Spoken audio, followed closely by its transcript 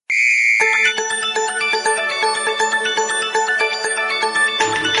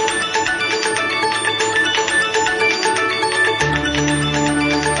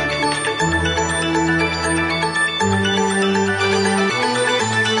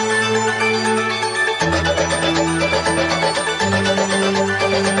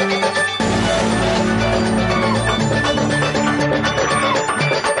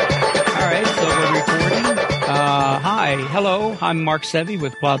I'm Mark Sevi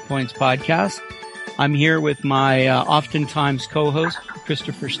with Cloud Points Podcast. I'm here with my oftentimes co-host,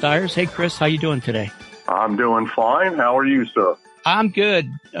 Christopher Stiers. Hey, Chris, how you doing today? I'm doing fine. How are you, sir? I'm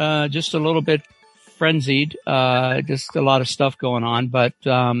good. Just a little bit frenzied. Just a lot of stuff going on, but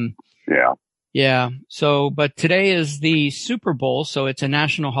yeah. So, but today is the Super Bowl, so it's a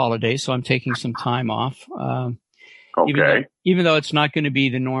national holiday. So I'm taking some time off. Okay. Even though it's not going to be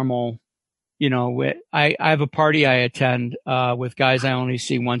the normal. You know, I have a party I attend, with guys I only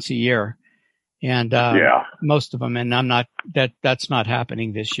see once a year and, most of them. And that's not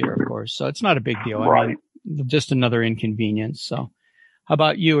happening this year, of course. So it's not a big deal. Right. I mean, just another inconvenience. So how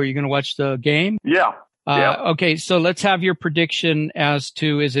about you? Are you going to watch the game? Yeah. Okay. So let's have your prediction as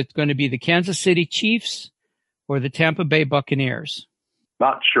to, is it going to be the Kansas City Chiefs or the Tampa Bay Buccaneers?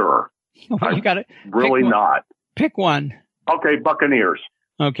 Not sure. Well, you got to really not. Pick one. Okay. Buccaneers.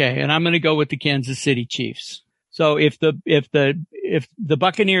 Okay, and I'm going to go with the Kansas City Chiefs. So if the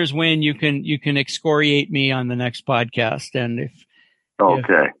Buccaneers win, you can excoriate me on the next podcast. And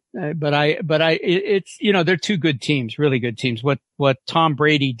it's, you know, they're two good teams, really good teams. What Tom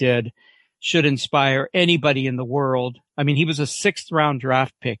Brady did should inspire anybody in the world. I mean, he was a 6th round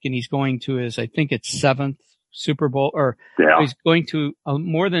draft pick and he's going to his, I think it's 7th Super Bowl, he's going to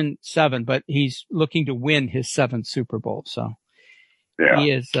more than 7, but he's looking to win his 7th Super Bowl. So. Yeah.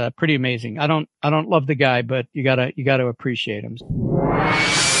 He is pretty amazing. I don't love the guy, but you gotta appreciate him.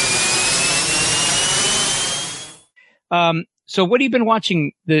 So what have you been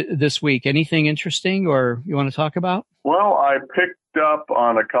watching this week? Anything interesting or you want to talk about? Well, I picked up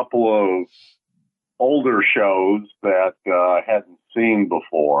on a couple of older shows that I hadn't seen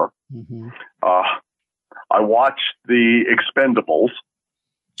before. Mm-hmm. I watched The Expendables.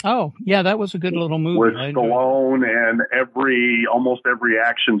 Oh, yeah, that was a good little movie. With Stallone and almost every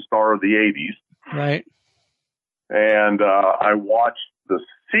action star of the 80s. Right. And I watched the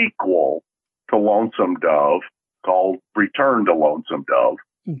sequel to Lonesome Dove called Return to Lonesome Dove.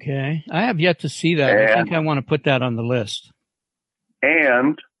 Okay. I have yet to see that. I think I want to put that on the list.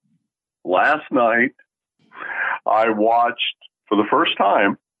 And last night, I watched, for the first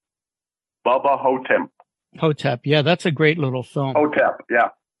time, Bubba Ho-Tep. Ho-Tep. Yeah, that's a great little film. Ho-Tep, yeah.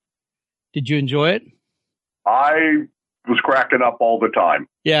 Did you enjoy it? I was cracking up all the time.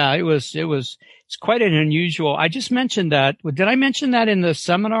 Yeah, it's quite an unusual. I just mentioned that. Did I mention that in the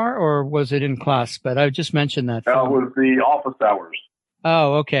seminar or was it in class? But I just mentioned that. That was the office hours.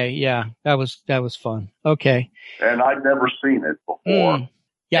 Oh, okay. Yeah, that was fun. Okay. And I'd never seen it before.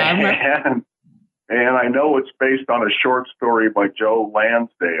 Yeah. And I know it's based on a short story by Joe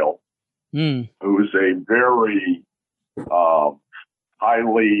Lansdale, who's a very,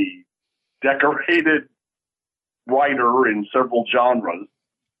 highly decorated writer in several genres.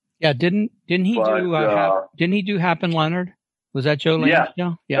 Yeah, didn't he do Hap and Leonard? Was that Joe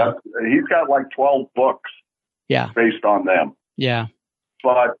Lansdale? Yeah. He's got like 12 books. Yeah. Based on them. Yeah.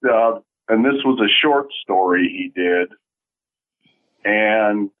 But and this was a short story he did.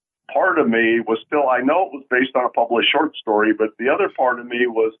 And part of me was still, I know it was based on a published short story, but the other part of me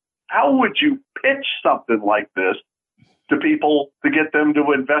was, how would you pitch something like this to people to get them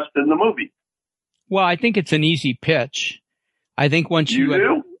to invest in the movie? Well, I think it's an easy pitch. I think once you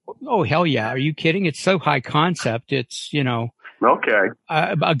do? Oh, hell yeah. Are you kidding? It's so high concept. It's, you know, okay.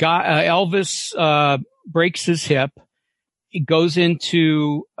 A guy, Elvis, breaks his hip. He goes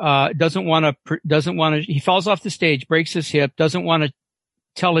into, he falls off the stage, breaks his hip, doesn't want to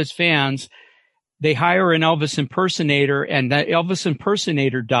tell his fans. They hire an Elvis impersonator and that Elvis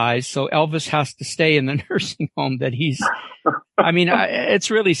impersonator dies. So Elvis has to stay in the nursing home that he's,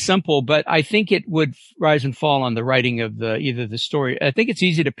 it's really simple, but I think it would rise and fall on the writing of either the story. I think it's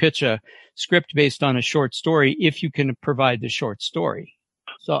easy to pitch a script based on a short story if you can provide the short story.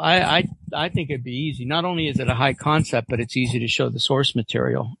 So I think it'd be easy. Not only is it a high concept, but it's easy to show the source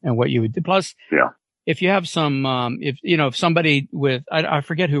material and what you would do. Plus, if you have some, if somebody with, I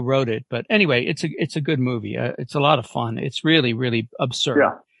forget who wrote it, but anyway, it's a good movie. It's a lot of fun. It's really, really absurd.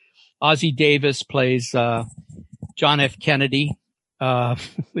 Yeah. Ozzie Davis plays, John F. Kennedy,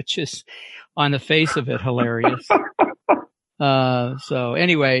 which is on the face of it hilarious. So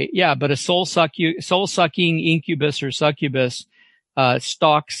anyway, yeah, but a soul sucking incubus or succubus,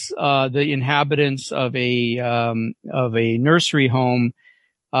 stalks, the inhabitants of a nursery home,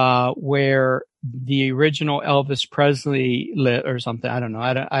 where the original Elvis Presley lit or something. I don't know.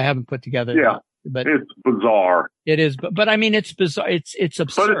 I haven't put together. Yeah. But it's bizarre. It is, but I mean, it's bizarre. It's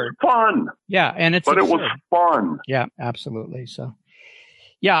absurd. But it's fun. Yeah. And but absurd. It was fun. Yeah, absolutely. So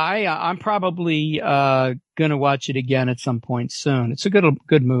yeah, I'm probably, gonna watch it again at some point soon. It's a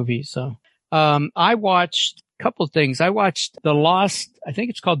good movie. So, I watched couple of things. I watched I think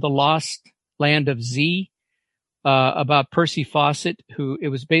it's called The Lost Land of Z, about Percy Fawcett, it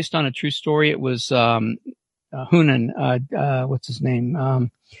was based on a true story. It was, Hunan, what's his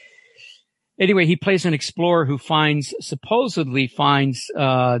name? Anyway, he plays an explorer who supposedly finds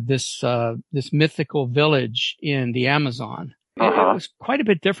this mythical village in the Amazon. It was quite a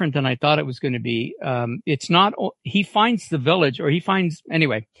bit different than I thought it was going to be. He finds the village,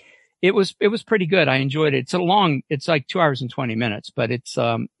 anyway, it was pretty good. I enjoyed it. It's like 2 hours and 20 minutes, but it's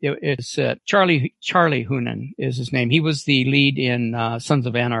Charlie Hunan is his name. He was the lead in, Sons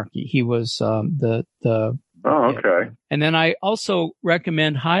of Anarchy. He was, Oh, okay. And then I also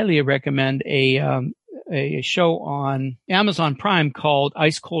highly recommend a show on Amazon Prime called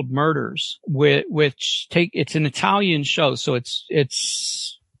Ice Cold Murders, it's an Italian show, so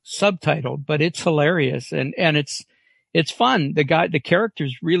it's subtitled, but it's hilarious and it's fun. The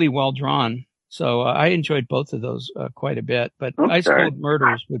character's really well drawn. So I enjoyed both of those quite a bit, but okay. Ice Cold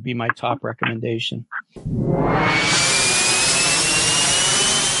Murders would be my top recommendation.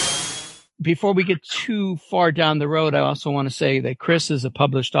 Before we get too far down the road, I also want to say that Chris is a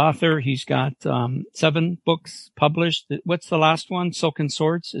published author. He's got 7 books published. What's the last one? Silk and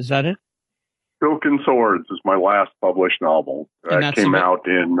Swords? Is that it? Silk and Swords is my last published novel. That came out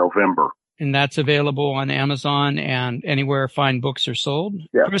in November. And that's available on Amazon and anywhere fine books are sold.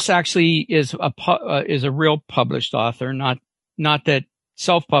 Yeah. Chris actually is a real published author. Not that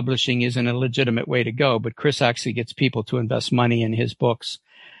self-publishing isn't a legitimate way to go, but Chris actually gets people to invest money in his books.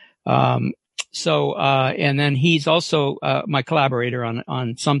 And then he's also, my collaborator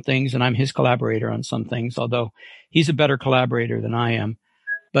on some things, and I'm his collaborator on some things, although he's a better collaborator than I am.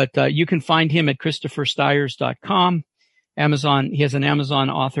 But, you can find him at ChristopherStyers.com. Amazon, he has an Amazon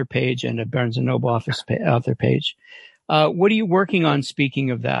author page and a Barnes & Noble author page. What are you working on,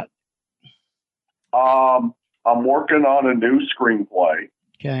 speaking of that? I'm working on a new screenplay.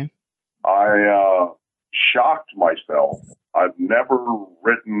 Okay. I, shocked myself. I've never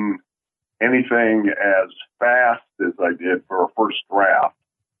written anything as fast as I did for a first draft.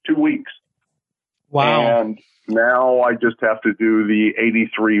 2 weeks. Wow. And now I just have to do the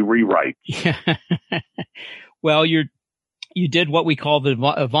 83 rewrite. Yeah. Well, you did what we call the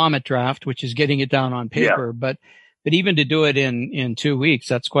vomit draft, which is getting it down on paper. Yeah. But even to do it in 2 weeks,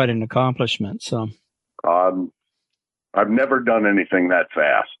 that's quite an accomplishment. So, I've never done anything that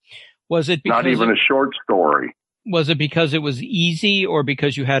fast. Was it because not even a short story? Was it because it was easy or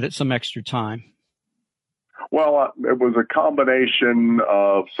because you had some extra time? Well, it was a combination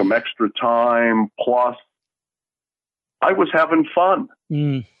of some extra time plus I was having fun.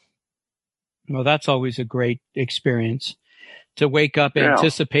 Mm. Well, that's always a great experience to wake up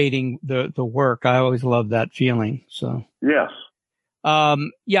anticipating the work. I always love that feeling. So, yes.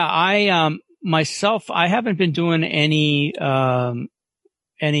 Myself, I haven't been doing any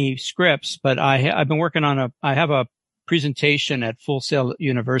scripts, but I've been working on I have a presentation at Full Sail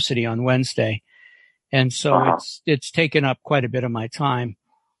University on Wednesday. And so it's taken up quite a bit of my time.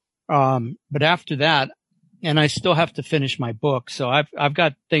 But after that, and I still have to finish my book. So I've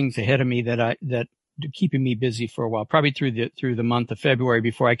got things ahead of me that are keeping me busy for a while, probably through the month of February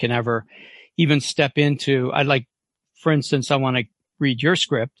before I can ever even step into, for instance, I want to read your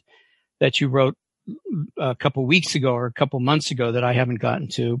script that you wrote a couple weeks ago or a couple months ago that I haven't gotten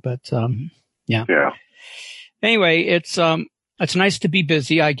to, but, yeah. Anyway, it's nice to be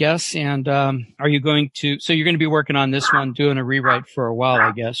busy, I guess. And, so you're going to be working on this one, doing a rewrite for a while,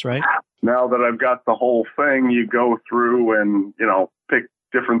 I guess, right? Now that I've got the whole thing, you go through and, pick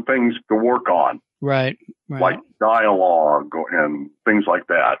different things to work on. Right. Like dialogue and things like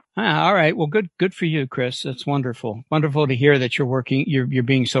that. All right. Well, good for you, Chris. That's wonderful. Wonderful to hear that you're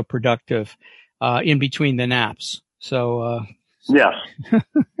being so productive, in between the naps. So, yes.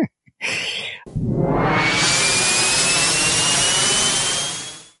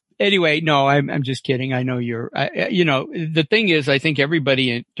 Anyway, no, I'm just kidding. I know the thing is, I think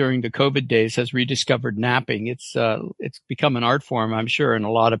everybody during the COVID days has rediscovered napping. It's become an art form, I'm sure, and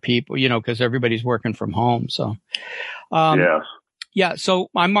a lot of people, because everybody's working from home. So, yes. Yeah. So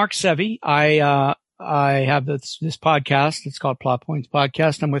I'm Mark Sevi. I have this podcast. It's called Plot Points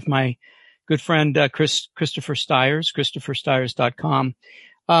Podcast. I'm with my good friend, Christopher Styers, ChristopherStyers.com.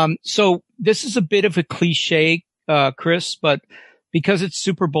 So this is a bit of a cliche, Chris, but because it's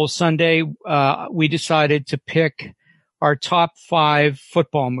Super Bowl Sunday, we decided to pick our top 5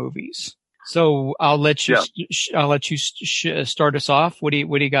 football movies. So I'll let you start us off. What do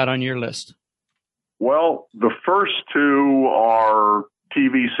you got on your list? Well, the first 2 are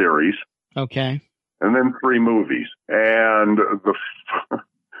TV series. Okay. And then 3 movies. And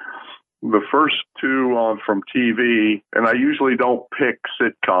the first two on from TV, and I usually don't pick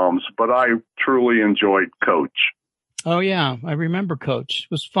sitcoms, but I truly enjoyed Coach. Oh yeah, I remember Coach.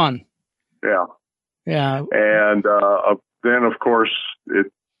 It was fun. Yeah. Yeah. And then, of course,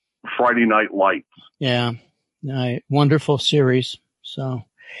 Friday Night Lights. Yeah. Wonderful series. So.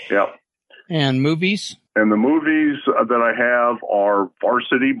 Yeah. And movies? And the movies that I have are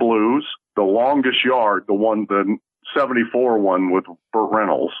Varsity Blues, The Longest Yard, the 74 one with Burt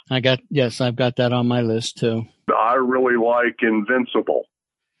Reynolds. I've got that on my list too. I really like Invincible,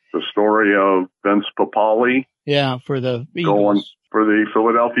 the story of Vince Papale. Yeah, for the Eagles. Going for the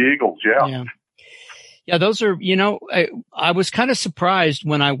Philadelphia Eagles, yeah. Yeah, those are, I was kind of surprised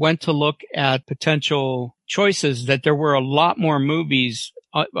when I went to look at potential choices that there were a lot more movies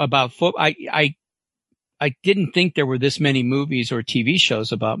about football. I didn't think there were this many movies or TV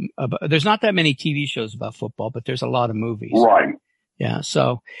shows about, there's not that many TV shows about football, but there's a lot of movies. Right. Yeah.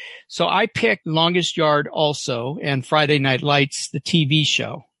 So I picked Longest Yard also and Friday Night Lights, the TV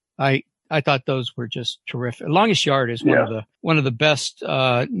show. I thought those were just terrific. Longest Yard is one of the best,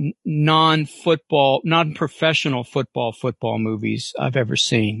 non-professional football movies I've ever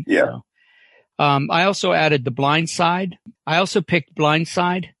seen. Yeah. So, I also added The Blind Side. I also picked Blind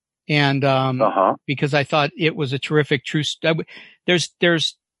Side. And, because I thought it was a terrific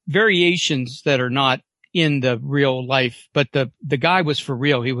there's variations that are not in the real life, but the guy was for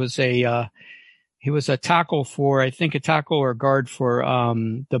real. He was a tackle or guard for,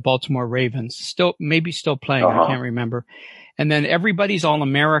 the Baltimore Ravens. Still playing. I can't remember. And then Everybody's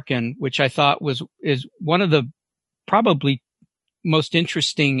All-American, which I thought is one of the probably most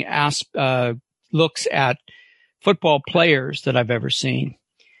interesting looks at football players that I've ever seen.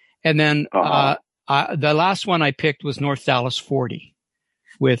 And then, the last one I picked was North Dallas 40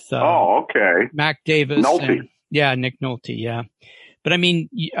 with, Mac Davis. Nolte. Nick Nolte. Yeah. But I mean,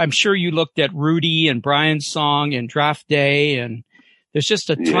 I'm sure you looked at Rudy and Brian's Song and Draft Day, and there's just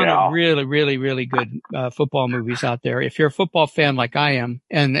a ton of really, really, really good, football movies out there. If you're a football fan like I am,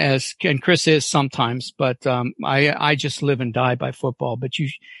 and Chris is sometimes, but, I just live and die by football, but you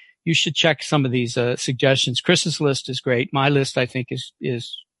should check some of these, suggestions. Chris's list is great. My list, I think, is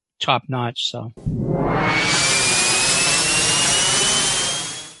top notch. So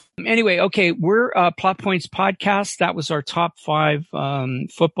anyway, okay, we're Plot Points Podcast. That was our top 5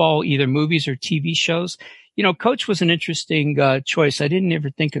 football, either movies or TV shows. Coach was an interesting choice. I didn't ever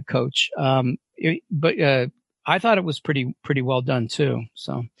think of Coach, but I thought it was pretty well done too.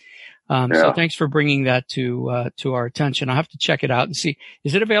 So, so thanks for bringing that to our attention. I'll have to check it out and see.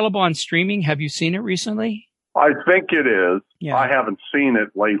 Is it available on streaming? Have you seen it recently? I think it is. Yeah. I haven't seen it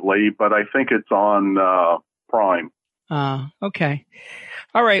lately, but I think it's on Prime. Okay.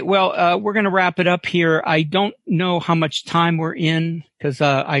 All right. Well, we're going to wrap it up here. I don't know how much time we're in because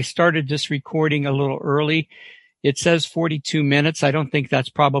I started this recording a little early. It says 42 minutes. I don't think that's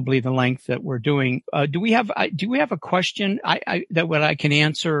probably the length that we're doing. Do we have a question that I can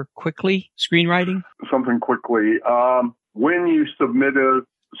answer quickly? Screenwriting? Something quickly. When you submit a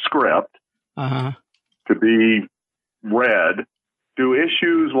script, to be read, do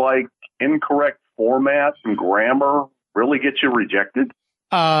issues like incorrect format and grammar really get you rejected?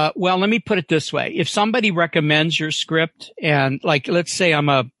 Well, let me put it this way. If somebody recommends your script and let's say I'm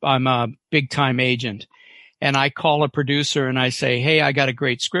a big time agent and I call a producer and I say, hey, I got a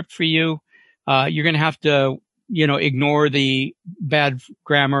great script for you. You're going to have to, ignore the bad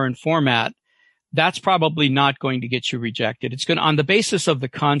grammar and format. That's probably not going to get you rejected. It's on the basis of the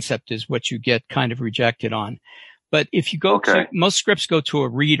concept is what you get kind of rejected on. But if you go most scripts go to a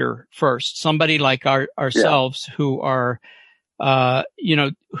reader first, somebody like ourselves who are,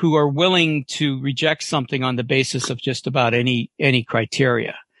 who are willing to reject something on the basis of just about any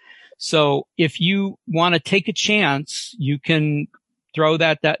criteria. So if you want to take a chance, you can throw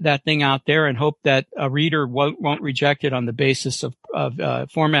that thing out there and hope that a reader won't reject it on the basis of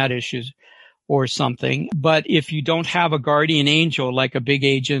format issues or something. But if you don't have a guardian angel like a big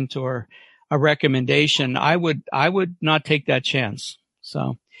agent or a recommendation, I would not take that chance.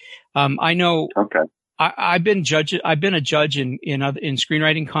 So, I know. Okay. I've been a judge in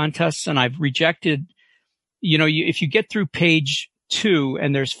screenwriting contests, and I've rejected, if you get through page 2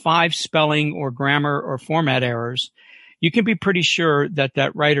 and there's 5 spelling or grammar or format errors, you can be pretty sure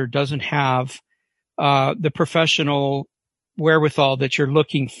that writer doesn't have, the professional wherewithal that you're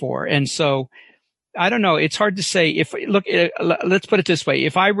looking for. And so I don't know. It's hard to say let's put it this way.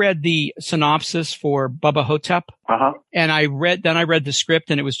 If I read the synopsis for Bubba Hotep and I read the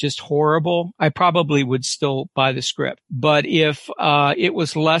script and it was just horrible, I probably would still buy the script. But if, it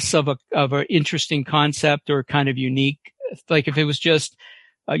was less of a interesting concept or kind of unique, like if it was just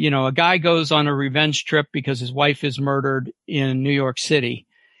a guy goes on a revenge trip because his wife is murdered in New York City,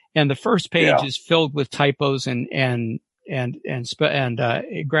 and the first page is filled with typos and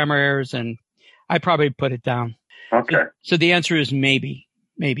grammar errors, and I probably put it down. Okay. So the answer is maybe.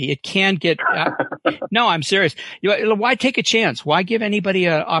 It can get, no, I'm serious. Why take a chance? Why give anybody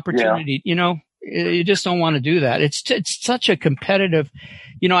an opportunity? Yeah. You just don't want to do that. It's such a competitive,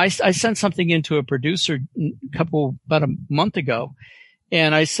 I sent something into a producer about a month ago,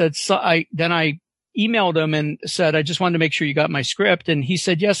 and I said, then I emailed him and said, I just wanted to make sure you got my script. And he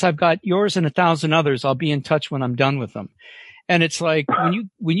said, yes, I've got yours and 1,000 others. I'll be in touch when I'm done with them. And it's like,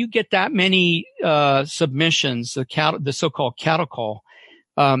 when you get that many, submissions, the so-called cattle call,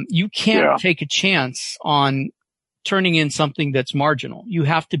 you can't take a chance on turning in something that's marginal. You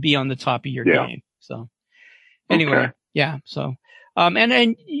have to be on the top of your game. So anyway, So,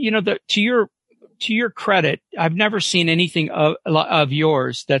 and to your credit, I've never seen anything of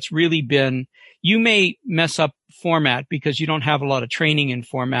yours that's really been, you may mess up format because you don't have a lot of training in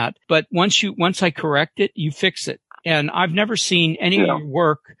format, but once I correct it, you fix it. And I've never seen any of your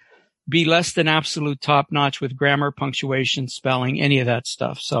work be less than absolute top notch with grammar, punctuation, spelling, any of that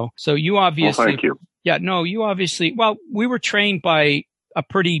stuff. So you obviously, thank you. Yeah, no, you obviously, we were trained by a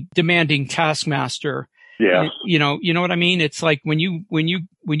pretty demanding taskmaster. Yeah. You know what I mean? It's like when you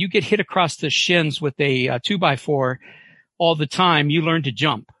get hit across the shins with a 2x4 all the time, you learn to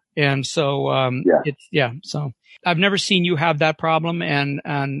jump. And so, so I've never seen you have that problem. And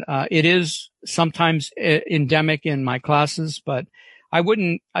it is sometimes endemic in my classes, but I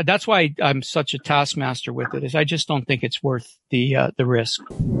wouldn't, that's why I'm such a taskmaster with it, is I just don't think it's worth the risk.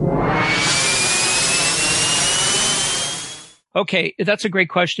 Okay. That's a great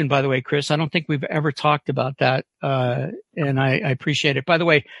question, by the way, Chris. I don't think we've ever talked about that. And I appreciate it. By the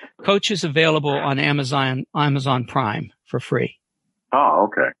way, Coach is available on Amazon Prime for free. Oh,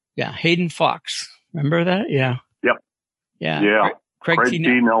 okay. Yeah. Hayden Fox. Remember that? Yeah. Yep. Yeah. Yeah. Craig T.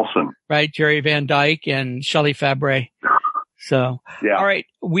 Nelson. Right. Jerry Van Dyke and Shelley Fabre. So, all right.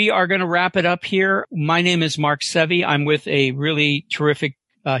 We are going to wrap it up here. My name is Mark Sevi. I'm with a really terrific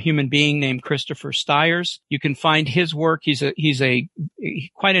human being named Christopher Stiers. You can find his work. He's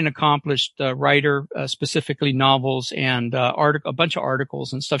quite an accomplished writer, specifically novels and a bunch of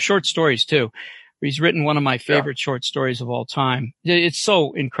articles and stuff, short stories too. He's written one of my favorite short stories of all time. It's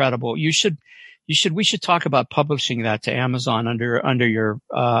so incredible. We should talk about publishing that to Amazon under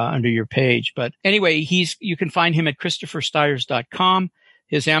your page. But anyway, you can find him at ChristopherStiers.com,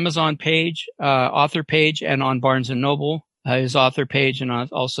 his Amazon page, author page, and on Barnes and Noble. His author page and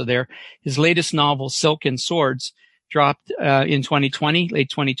also there. His latest novel, Silk and Swords, dropped in 2020, late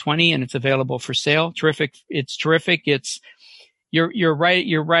 2020, and it's available for sale. Terrific. It's terrific. You're right.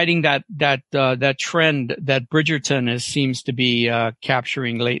 You're writing that trend that Bridgerton seems to be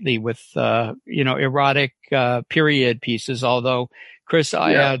capturing lately with erotic period pieces. Although Chris,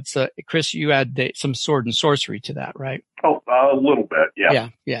 you add some sword and sorcery to that, right? Oh, a little bit. Yeah.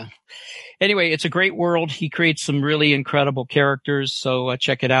 Yeah. Anyway, it's a great world. He creates some really incredible characters. So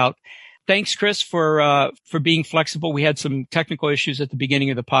check it out. Thanks, Chris, for being flexible. We had some technical issues at the beginning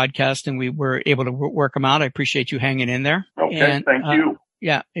of the podcast, and we were able to work them out. I appreciate you hanging in there. Okay, thank you.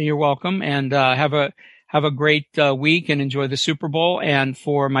 Yeah, you're welcome. And have a great week and enjoy the Super Bowl. And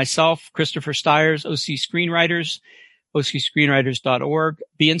for myself, Christopher Stiers, OC Screenwriters, OCScreenwriters.org.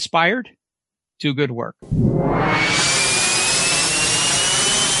 Be inspired. Do good work.